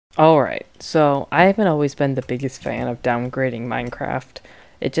Alright, so I haven't always been the biggest fan of downgrading Minecraft.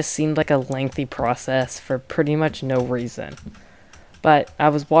 It just seemed like a lengthy process for pretty much no reason. But I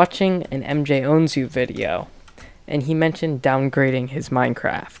was watching an MJ Owns You video, and he mentioned downgrading his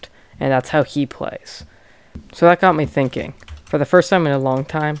Minecraft, and that's how he plays. So that got me thinking. For the first time in a long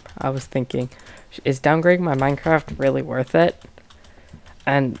time, I was thinking, is downgrading my Minecraft really worth it?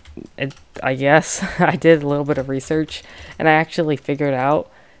 And I guess I did a little bit of research, and I actually figured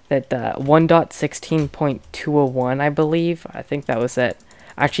out that 1.16.201, I think that was it,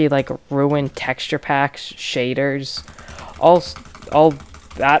 actually like ruined texture packs, shaders, all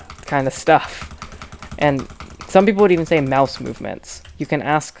that kind of stuff. And some people would even say mouse movements. You can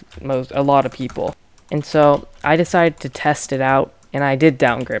ask a lot of people. And so I decided to test it out, and I did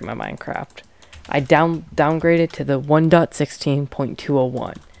downgrade my Minecraft. I downgraded to the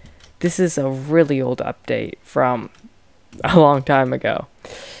 1.16.201. This is a really old update from a long time ago.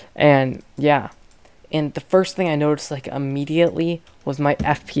 And yeah, and the first thing I noticed like immediately was my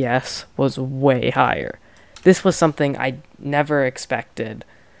FPS was way higher. This was something I never expected,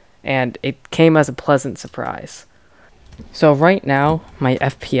 and it came as a pleasant surprise. So right now, my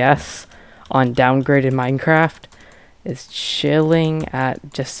FPS on downgraded Minecraft is chilling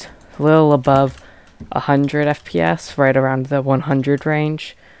at just a little above 100 FPS, right around the 100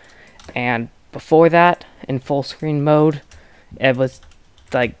 range. And before that, in full screen mode, it was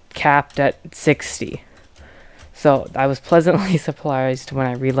like capped at 60. So I was pleasantly surprised when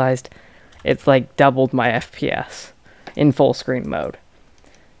I realized it's like doubled my FPS in full screen mode.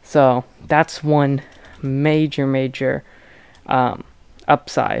 So that's one major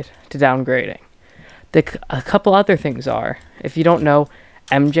upside to downgrading. A couple other things are, if you don't know,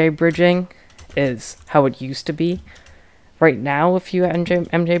 MJ bridging is how it used to be. Right now, if you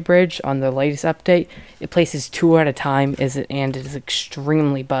MJ bridge on the latest update, it places 2 at a time, and it is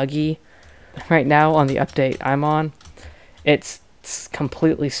extremely buggy. Right now, on the update I'm on, it's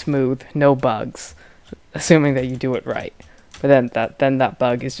completely smooth, no bugs, assuming that you do it right. But then that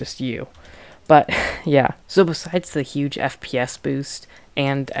bug is just you. But yeah, so besides the huge FPS boost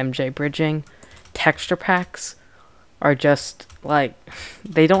and MJ bridging, texture packs are just like,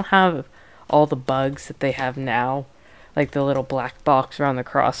 they don't have all the bugs that they have now, like the little black box around the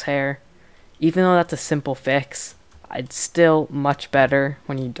crosshair. Even though that's a simple fix, it's still much better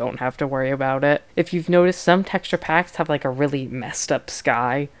when you don't have to worry about it. If you've noticed, some texture packs have like a really messed up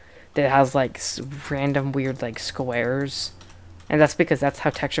sky that has like random weird like squares. And that's because that's how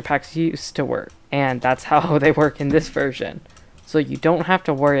texture packs used to work. And that's how they work in this version. So you don't have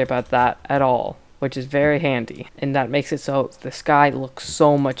to worry about that at all, which is very handy. And that makes it so the sky looks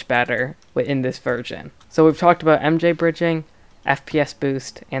so much better in this version. So we've talked about MJ bridging, FPS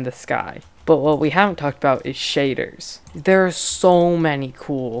boost, and the sky. But what we haven't talked about is shaders. There are so many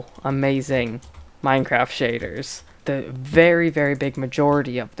cool, amazing Minecraft shaders. The very big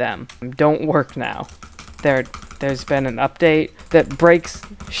majority of them don't work now. There's been an update that breaks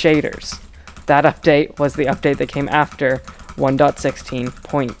shaders. That update was the update that came after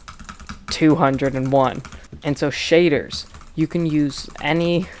 1.16.201. And so shaders, you can use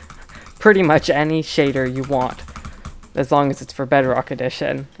pretty much any shader you want, as long as it's for Bedrock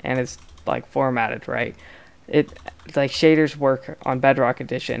Edition and it's like formatted right. Like shaders work on Bedrock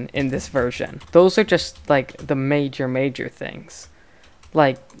Edition in this version. Those are just like the major things.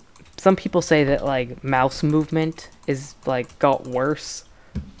 Like some people say that like mouse movement is like got worse,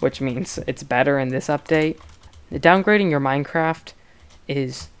 which means it's better in this update. The downgrading your Minecraft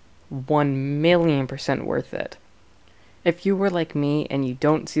is 1,000,000% worth it. If you were like me and you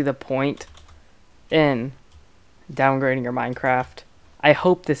don't see the point in downgrading your Minecraft, I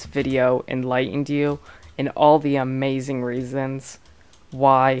hope this video enlightened you in all the amazing reasons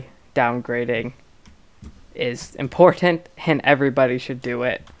why downgrading is important and everybody should do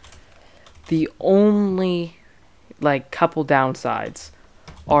it. The only like couple downsides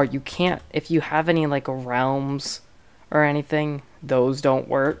are you can't, if you have any like realms or anything, those don't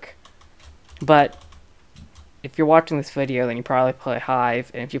work. But if you're watching this video, then you probably play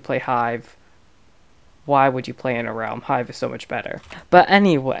Hive, and if you play Hive, why would you play in a realm? Hive is so much better. But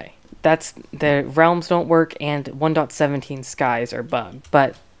anyway, the realms don't work, and 1.17 skies are bugged,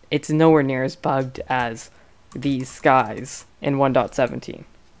 but it's nowhere near as bugged as these skies in 1.17.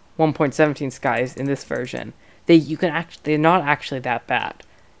 1.17 skies in this version. They're not actually that bad.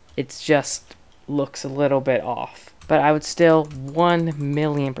 It's just looks a little bit off. But I would still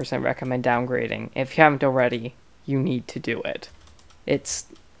 1,000,000% recommend downgrading. If you haven't already, you need to do it. It's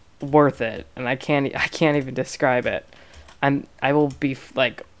worth it, and I can't even describe it. I will be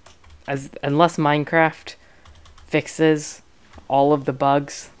like, unless Minecraft fixes all of the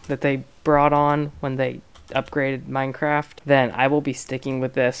bugs that they brought on when they upgraded Minecraft, then I will be sticking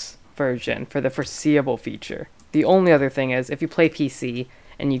with this version for the foreseeable future. The only other thing is, if you play PC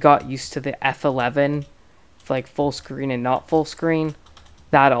and you got used to the F11, like full screen and not full screen,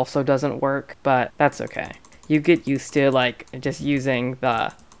 that also doesn't work, but that's okay. You get used to like just using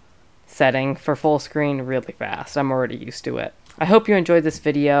the setting for full screen really fast. I'm already used to it. I hope you enjoyed this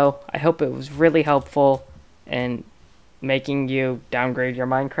video. I hope it was really helpful in making you downgrade your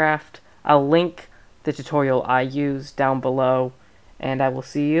Minecraft. I'll link the tutorial I used down below, and I will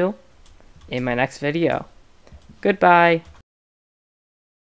see you in my next video. Goodbye.